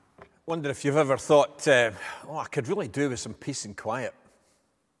Wonder if you've ever thought, I could really do with some peace and quiet.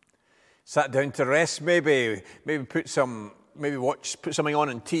 Sat down to rest, maybe put something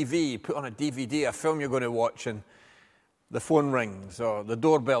on TV, put on a DVD, a film you're going to watch, and the phone rings or the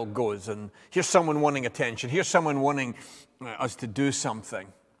doorbell goes, and here's someone wanting attention. Here's someone wanting us to do something.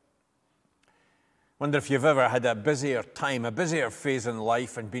 Wonder if you've ever had a busier time, a busier phase in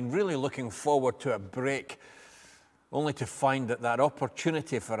life, and been really looking forward to a break, only to find that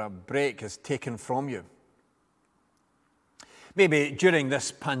opportunity for a break is taken from you. Maybe during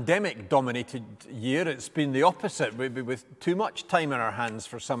this pandemic-dominated year, it's been the opposite, maybe with too much time in our hands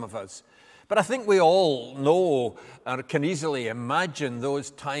for some of us. But I think we all know or can easily imagine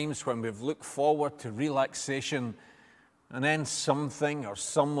those times when we've looked forward to relaxation and then something or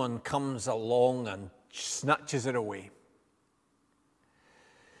someone comes along and snatches it away.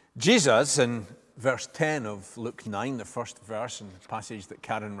 Jesus, in verse 10 of Luke 9, the first verse in the passage that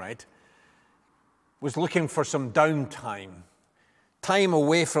Karen read, was looking for some downtime, time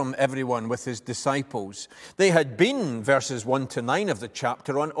away from everyone with his disciples. They had been, verses 1 to 9 of the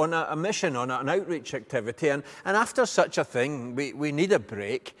chapter, on a mission, on an outreach activity, and after such a thing, we need a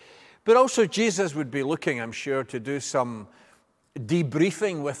break. But also Jesus would be looking, I'm sure, to do some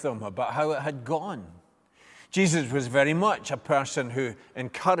debriefing with them about how it had gone. Jesus was very much a person who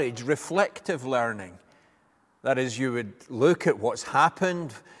encouraged reflective learning. That is, you would look at what's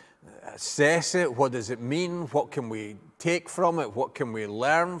happened, assess it, what does it mean, what can we take from it, what can we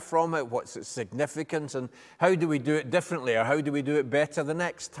learn from it, what's its significance, and how do we do it differently, or how do we do it better the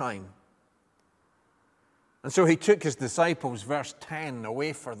next time? And so he took his disciples, verse 10,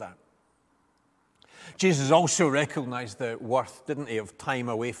 away for that. Jesus also recognized the worth, didn't he, of time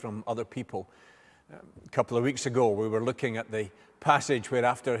away from other people. A couple of weeks ago, we were looking at the passage where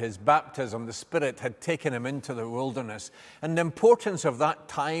after his baptism, the Spirit had taken him into the wilderness, and the importance of that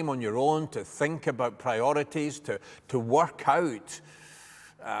time on your own to think about priorities, to work out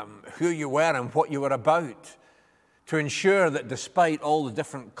who you were and what you were about, to ensure that despite all the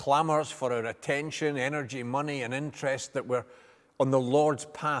different clamors for our attention, energy, money, and interest, that we're on the Lord's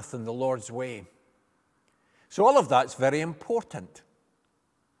path and the Lord's way. So all of that's very important.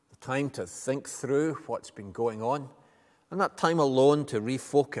 The time to think through what's been going on, and that time alone to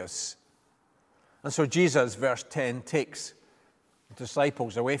refocus. And so Jesus, verse 10, takes the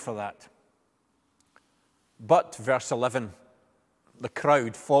disciples away for that. But, verse 11, the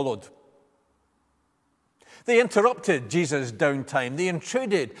crowd followed. They interrupted Jesus' downtime. They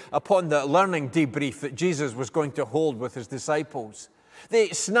intruded upon the learning debrief that Jesus was going to hold with his disciples. They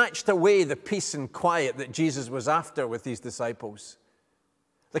snatched away the peace and quiet that Jesus was after with these disciples.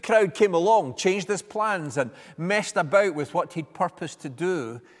 The crowd came along, changed his plans, and messed about with what he'd purposed to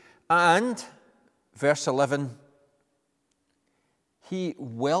do. And, verse 11, he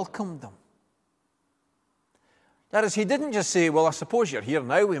welcomed them. That is, he didn't just say, well, I suppose you're here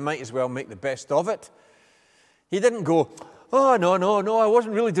now, we might as well make the best of it. He didn't go, oh, no, I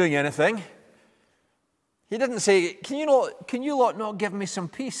wasn't really doing anything. He didn't say, can you lot not give me some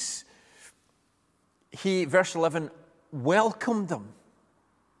peace? He, verse 11, welcomed them.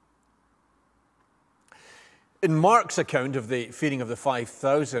 In Mark's account of the feeding of the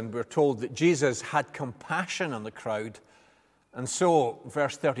 5,000, we're told that Jesus had compassion on the crowd. And so,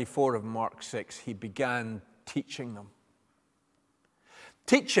 verse 34 of Mark 6, he began teaching them.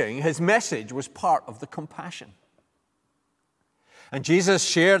 Teaching, his message, was part of the compassion. And Jesus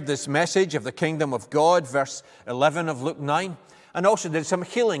shared this message of the kingdom of God, verse 11 of Luke 9, and also did some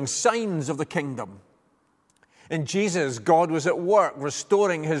healing signs of the kingdom. In Jesus, God was at work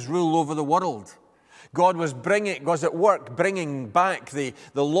restoring his rule over the world. God was at work bringing back the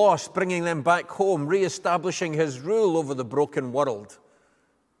lost, bringing them back home, reestablishing his rule over the broken world.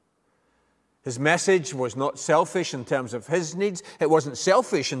 His message was not selfish in terms of his needs. It wasn't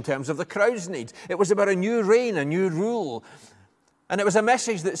selfish in terms of the crowd's needs. It was about a new reign, a new rule. And it was a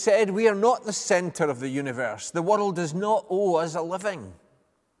message that said, we are not the center of the universe. The world does not owe us a living.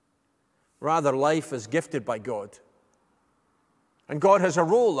 Rather, life is gifted by God. And God has a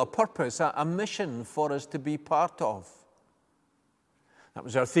role, a purpose, a mission for us to be part of. That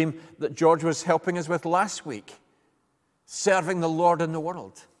was our theme that George was helping us with last week, serving the Lord in the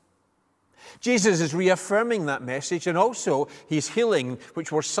world. Jesus is reaffirming that message, and also he's healing,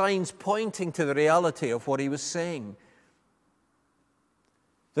 which were signs pointing to the reality of what he was saying.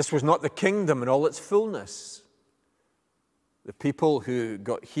 This was not the kingdom in all its fullness. The people who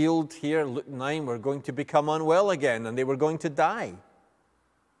got healed here, Luke 9, were going to become unwell again, and they were going to die.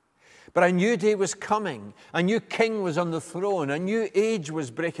 But a new day was coming. A new king was on the throne. A new age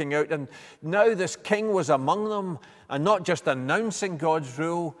was breaking out. And now this king was among them, and not just announcing God's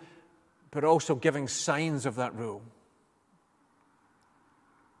rule, but also giving signs of that rule.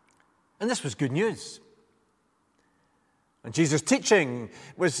 And this was good news. And Jesus' teaching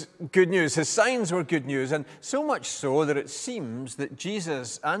was good news. His signs were good news, and so much so that it seems that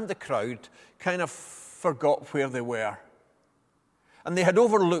Jesus and the crowd kind of forgot where they were. And they had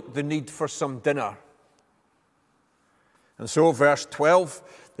overlooked the need for some dinner. And so, verse 12,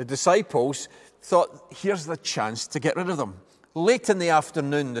 the disciples thought, here's the chance to get rid of them. Late in the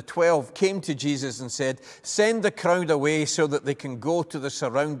afternoon, the 12 came to Jesus and said, send the crowd away so that they can go to the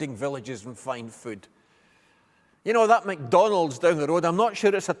surrounding villages and find food. You know, that McDonald's down the road, I'm not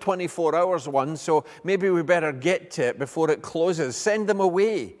sure it's a 24 hours one, so maybe we better get to it before it closes. Send them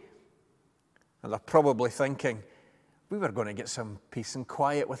away. And they're probably thinking, we were going to get some peace and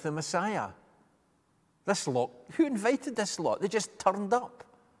quiet with the Messiah. This lot, who invited this lot? They just turned up.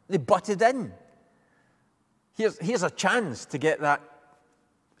 They butted in. Here's a chance to get that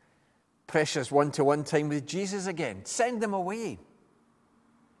precious one-to-one time with Jesus again. Send them away.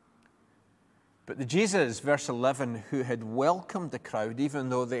 But the Jesus, verse 11, who had welcomed the crowd, even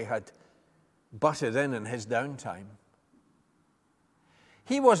though they had butted in his downtime,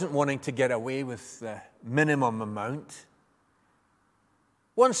 he wasn't wanting to get away with the minimum amount.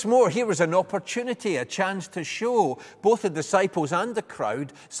 Once more, here was an opportunity, a chance to show both the disciples and the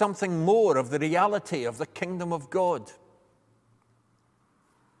crowd something more of the reality of the kingdom of God.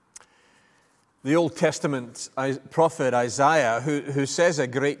 The Old Testament prophet Isaiah, who says a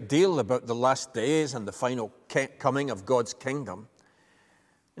great deal about the last days and the final coming of God's kingdom,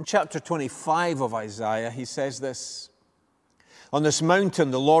 in chapter 25 of Isaiah, he says this, on this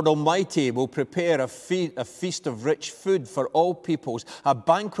mountain, the Lord Almighty will prepare a feast of rich food for all peoples, a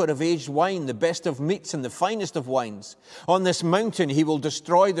banquet of aged wine, the best of meats and the finest of wines. On this mountain, he will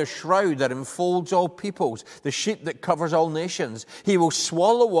destroy the shroud that enfolds all peoples, the sheet that covers all nations. He will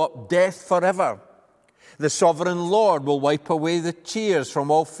swallow up death forever. The sovereign Lord will wipe away the tears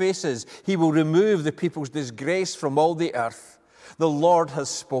from all faces. He will remove the people's disgrace from all the earth. The Lord has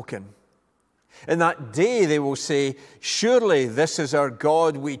spoken. In that day they will say, surely this is our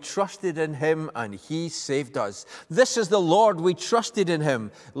God. We trusted in him and he saved us. This is the Lord. We trusted in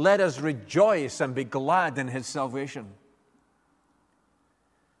him. Let us rejoice and be glad in his salvation.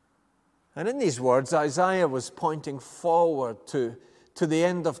 And in these words, Isaiah was pointing forward to the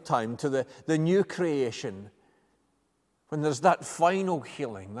end of time, to the new creation, when there's that final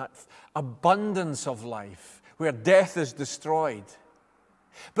healing, that abundance of life, where death is destroyed.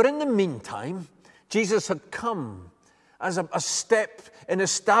 But in the meantime, Jesus had come as a step in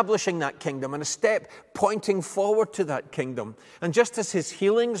establishing that kingdom and a step pointing forward to that kingdom. And just as his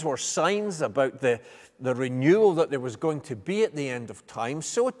healings were signs about the renewal that there was going to be at the end of time,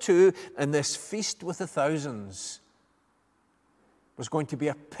 so too in this feast with the thousands was going to be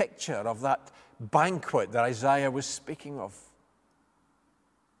a picture of that banquet that Isaiah was speaking of.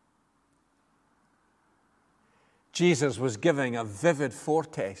 Jesus was giving a vivid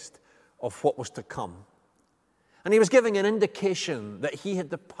foretaste of what was to come. And he was giving an indication that he had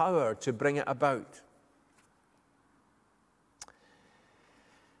the power to bring it about.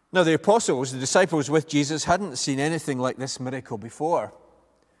 Now, the apostles, the disciples with Jesus, hadn't seen anything like this miracle before.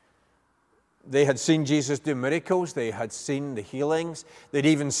 They had seen Jesus do miracles. They had seen the healings. They'd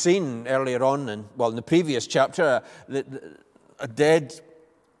even seen earlier on, in the previous chapter, a dead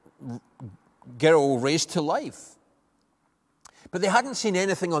girl raised to life. But they hadn't seen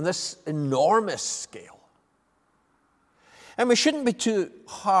anything on this enormous scale. And we shouldn't be too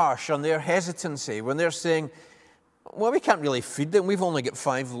harsh on their hesitancy when they're saying, well, we can't really feed them. We've only got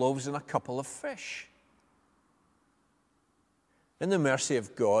 5 loaves and a couple of fish. In the mercy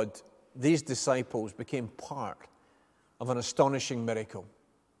of God, these disciples became part of an astonishing miracle.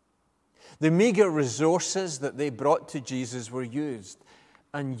 The meager resources that they brought to Jesus were used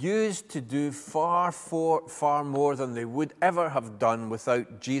to do far more than they would ever have done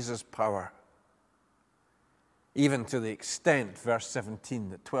without Jesus' power. Even to the extent, verse 17,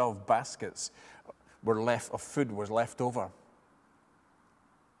 that 12 baskets of food was left over.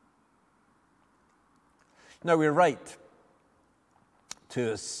 Now, we're right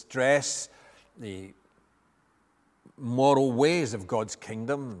to stress the moral ways of God's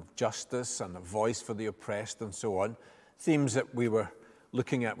kingdom, justice and a voice for the oppressed and so on, themes that we were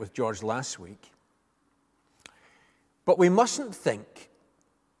looking at with George last week. But we mustn't think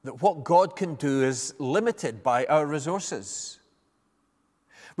that what God can do is limited by our resources.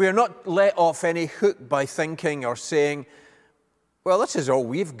 We are not let off any hook by thinking or saying, well, this is all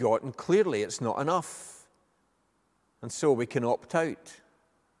we've got and clearly it's not enough. And so we can opt out.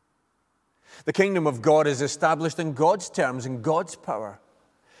 The kingdom of God is established in God's terms and God's power.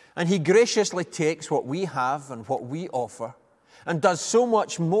 And he graciously takes what we have and what we offer and does so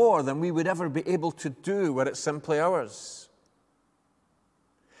much more than we would ever be able to do were it simply ours.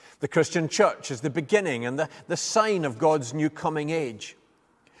 The Christian church is the beginning and the sign of God's new coming age.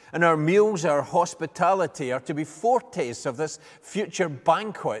 And our meals, our hospitality are to be foretastes of this future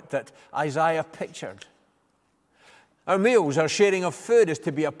banquet that Isaiah pictured. Our meals, our sharing of food is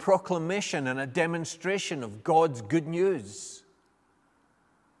to be a proclamation and a demonstration of God's good news.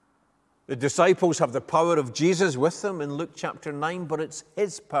 The disciples have the power of Jesus with them in Luke chapter 9, but it's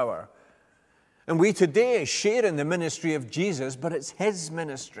his power. And we today share in the ministry of Jesus, but it's his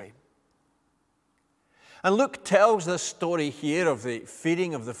ministry. And Luke tells this story here of the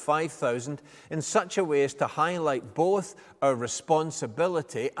feeding of the 5,000 in such a way as to highlight both our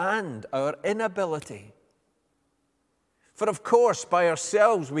responsibility and our inability. For of course, by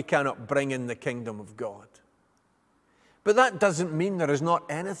ourselves we cannot bring in the kingdom of God. But that doesn't mean there is not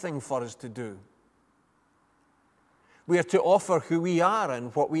anything for us to do. We are to offer who we are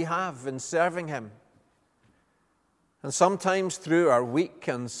and what we have in serving him. And sometimes through our weak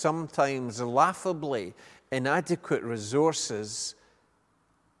and sometimes laughably inadequate resources,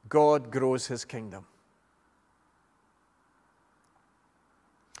 God grows his kingdom.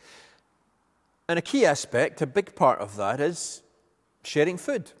 And a key aspect, a big part of that, is sharing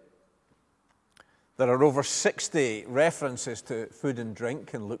food. There are over 60 references to food and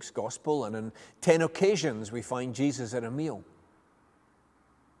drink in Luke's Gospel, and on 10 occasions we find Jesus at a meal.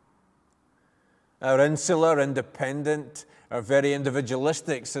 Our insular, independent, our very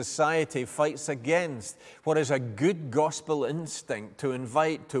individualistic society fights against what is a good gospel instinct to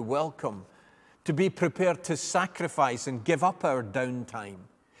invite, to welcome, to be prepared to sacrifice and give up our downtime,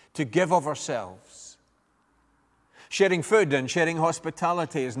 to give of ourselves. Sharing food and sharing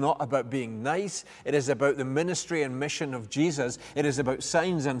hospitality is not about being nice. It is about the ministry and mission of Jesus. It is about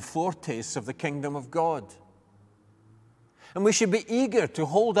signs and foretastes of the kingdom of God. And we should be eager to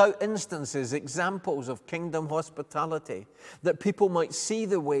hold out instances, examples of kingdom hospitality, that people might see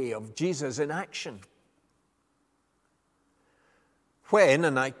the way of Jesus in action. When,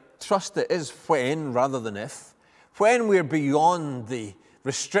 and I trust it is when rather than if, when we're beyond the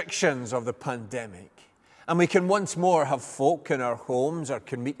restrictions of the pandemic, and we can once more have folk in our homes or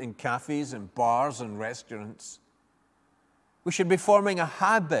can meet in cafes and bars and restaurants, we should be forming a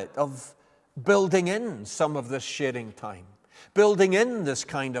habit of building in some of this sharing time, building in this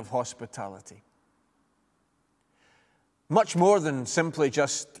kind of hospitality. Much more than simply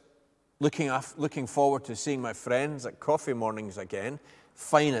just looking forward to seeing my friends at coffee mornings again,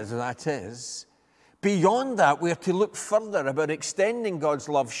 fine as that is. Beyond that, we are to look further about extending God's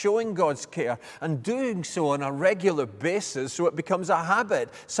love, showing God's care, and doing so on a regular basis so it becomes a habit,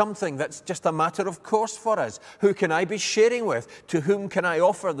 something that's just a matter of course for us. Who can I be sharing with? To whom can I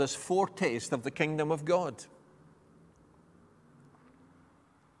offer this foretaste of the kingdom of God?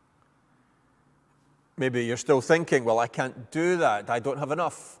 Maybe you're still thinking, well, I can't do that. I don't have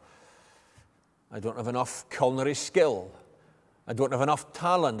enough. I don't have enough culinary skill. I don't have enough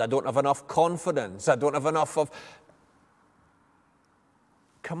talent. I don't have enough confidence. I don't have enough of...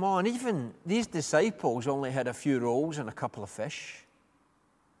 Come on, even these disciples only had a few rolls and a couple of fish.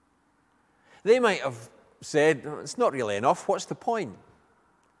 They might have said, it's not really enough. What's the point?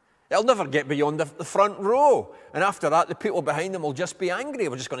 It'll never get beyond the front row. And after that, the people behind them will just be angry.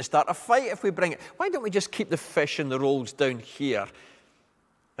 We're just going to start a fight if we bring it. Why don't we just keep the fish and the rolls down here?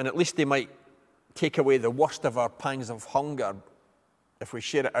 And at least they might take away the worst of our pangs of hunger if we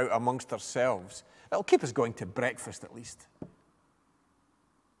share it out amongst ourselves. It'll keep us going to breakfast at least.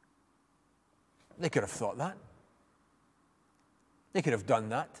 They could have thought that. They could have done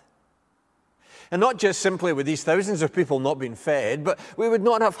that. And not just simply with these thousands of people not being fed, but we would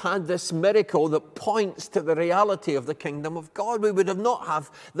not have had this miracle that points to the reality of the kingdom of God. We would have not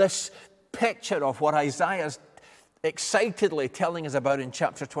have this picture of what Isaiah's excitedly telling us about in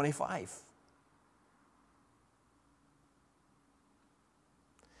chapter 25.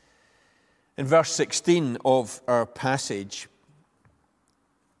 In verse 16 of our passage,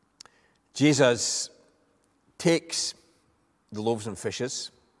 Jesus takes the loaves and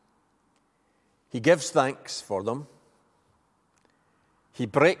fishes. He gives thanks for them. He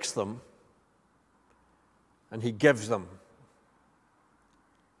breaks them. And he gives them.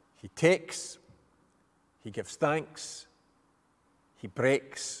 He takes, he gives thanks, he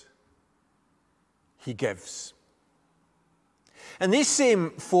breaks, he gives. And these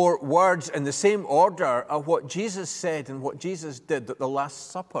same four words in the same order are what Jesus said and what Jesus did at the Last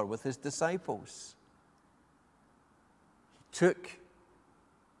Supper with his disciples. He took,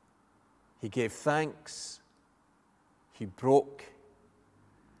 he gave thanks, he broke,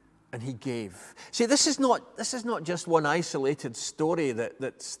 and he gave. See, this is not just one isolated story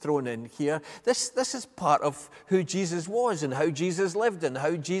that's thrown in here. This is part of who Jesus was and how Jesus lived and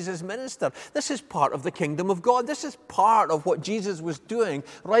how Jesus ministered. This is part of the kingdom of God. This is part of what Jesus was doing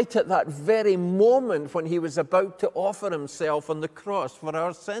right at that very moment when he was about to offer himself on the cross for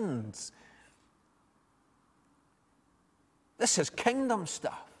our sins. This is kingdom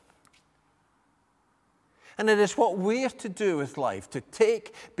stuff. And it is what we're to do with life, to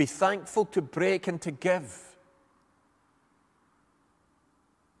take, be thankful, to break, and to give.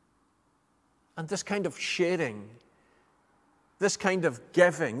 And this kind of sharing, this kind of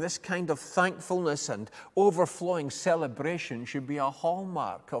giving, this kind of thankfulness and overflowing celebration should be a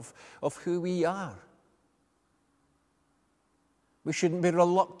hallmark of who we are. We shouldn't be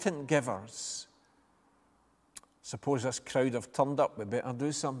reluctant givers. Suppose this crowd have turned up, we better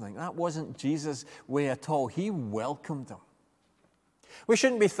do something. That wasn't Jesus' way at all. He welcomed them. We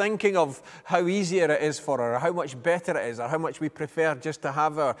shouldn't be thinking of how easier it is for her, or how much better it is, or how much we prefer just to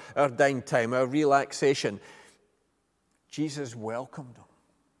have our downtime, our relaxation. Jesus welcomed them.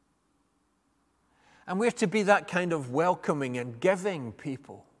 And we're to be that kind of welcoming and giving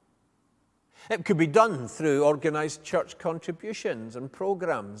people. It could be done through organized church contributions and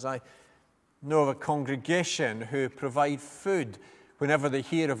programs. I know of a congregation who provide food whenever they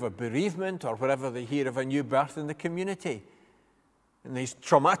hear of a bereavement or whenever they hear of a new birth in the community. In these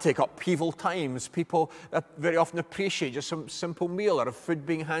traumatic upheaval times, people very often appreciate just some simple meal or a food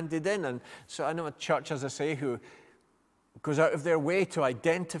being handed in. And so I know a church, as I say, who goes out of their way to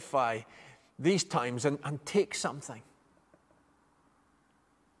identify these times and take something.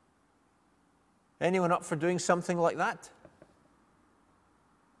 Anyone up for doing something like that?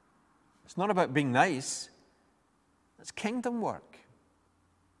 It's not about being nice. It's kingdom work.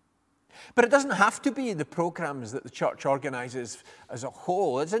 But it doesn't have to be the programs that the church organizes as a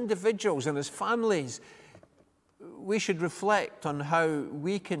whole. As individuals and as families, we should reflect on how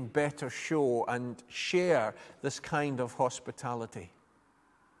we can better show and share this kind of hospitality.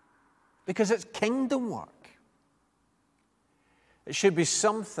 Because it's kingdom work. It should be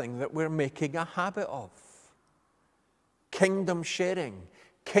something that we're making a habit of. Kingdom sharing.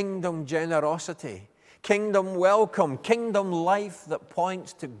 Kingdom generosity, kingdom welcome, kingdom life that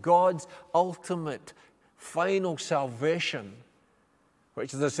points to God's ultimate, final salvation,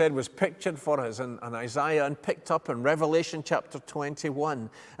 which, as I said, was pictured for us in Isaiah and picked up in Revelation chapter 21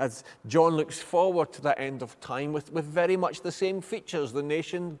 as John looks forward to the end of time with very much the same features: the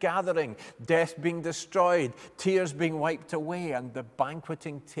nation gathering, death being destroyed, tears being wiped away, and the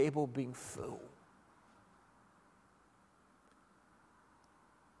banqueting table being full.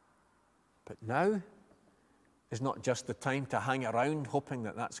 But now is not just the time to hang around hoping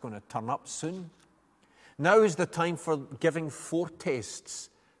that that's going to turn up soon. Now is the time for giving foretastes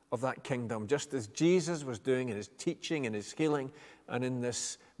of that kingdom, just as Jesus was doing in his teaching and his healing and in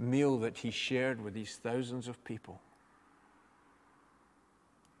this meal that he shared with these thousands of people.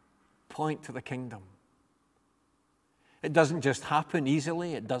 Point to the kingdom. It doesn't just happen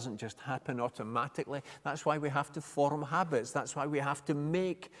easily. It doesn't just happen automatically. That's why we have to form habits. That's why we have to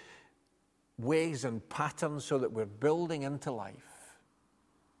make ways and patterns so that we're building into life,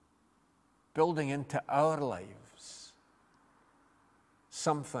 building into our lives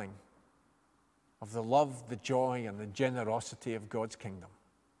something of the love, the joy, and the generosity of God's kingdom.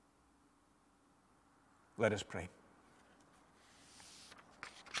 Let us pray.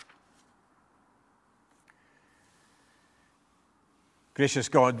 Gracious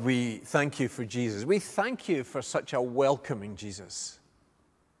God, we thank you for Jesus. We thank you for such a welcoming Jesus.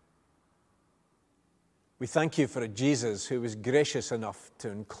 We thank you for a Jesus who was gracious enough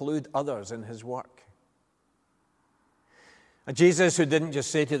to include others in his work. A Jesus who didn't just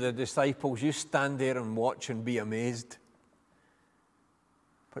say to the disciples, you stand there and watch and be amazed,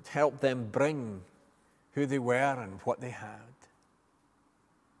 but help them bring who they were and what they had.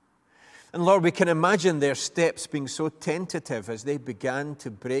 And Lord, we can imagine their steps being so tentative as they began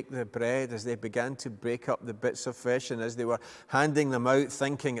to break the bread, as they began to break up the bits of fish, and as they were handing them out,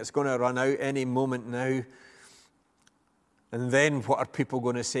 thinking it's going to run out any moment now. And then what are people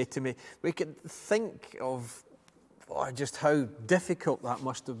going to say to me? We could think of just how difficult that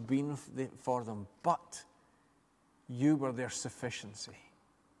must have been for them. But you were their sufficiency.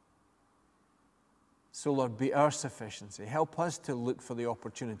 So, Lord, be our sufficiency. Help us to look for the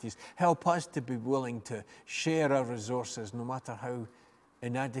opportunities. Help us to be willing to share our resources, no matter how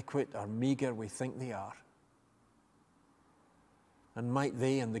inadequate or meager we think they are. And might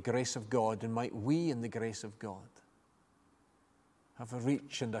they, in the grace of God, and might we, in the grace of God, have a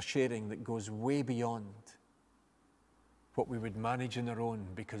reach and a sharing that goes way beyond what we would manage on our own,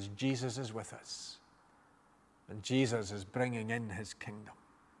 because Jesus is with us and Jesus is bringing in his kingdom.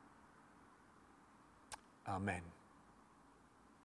 Amen.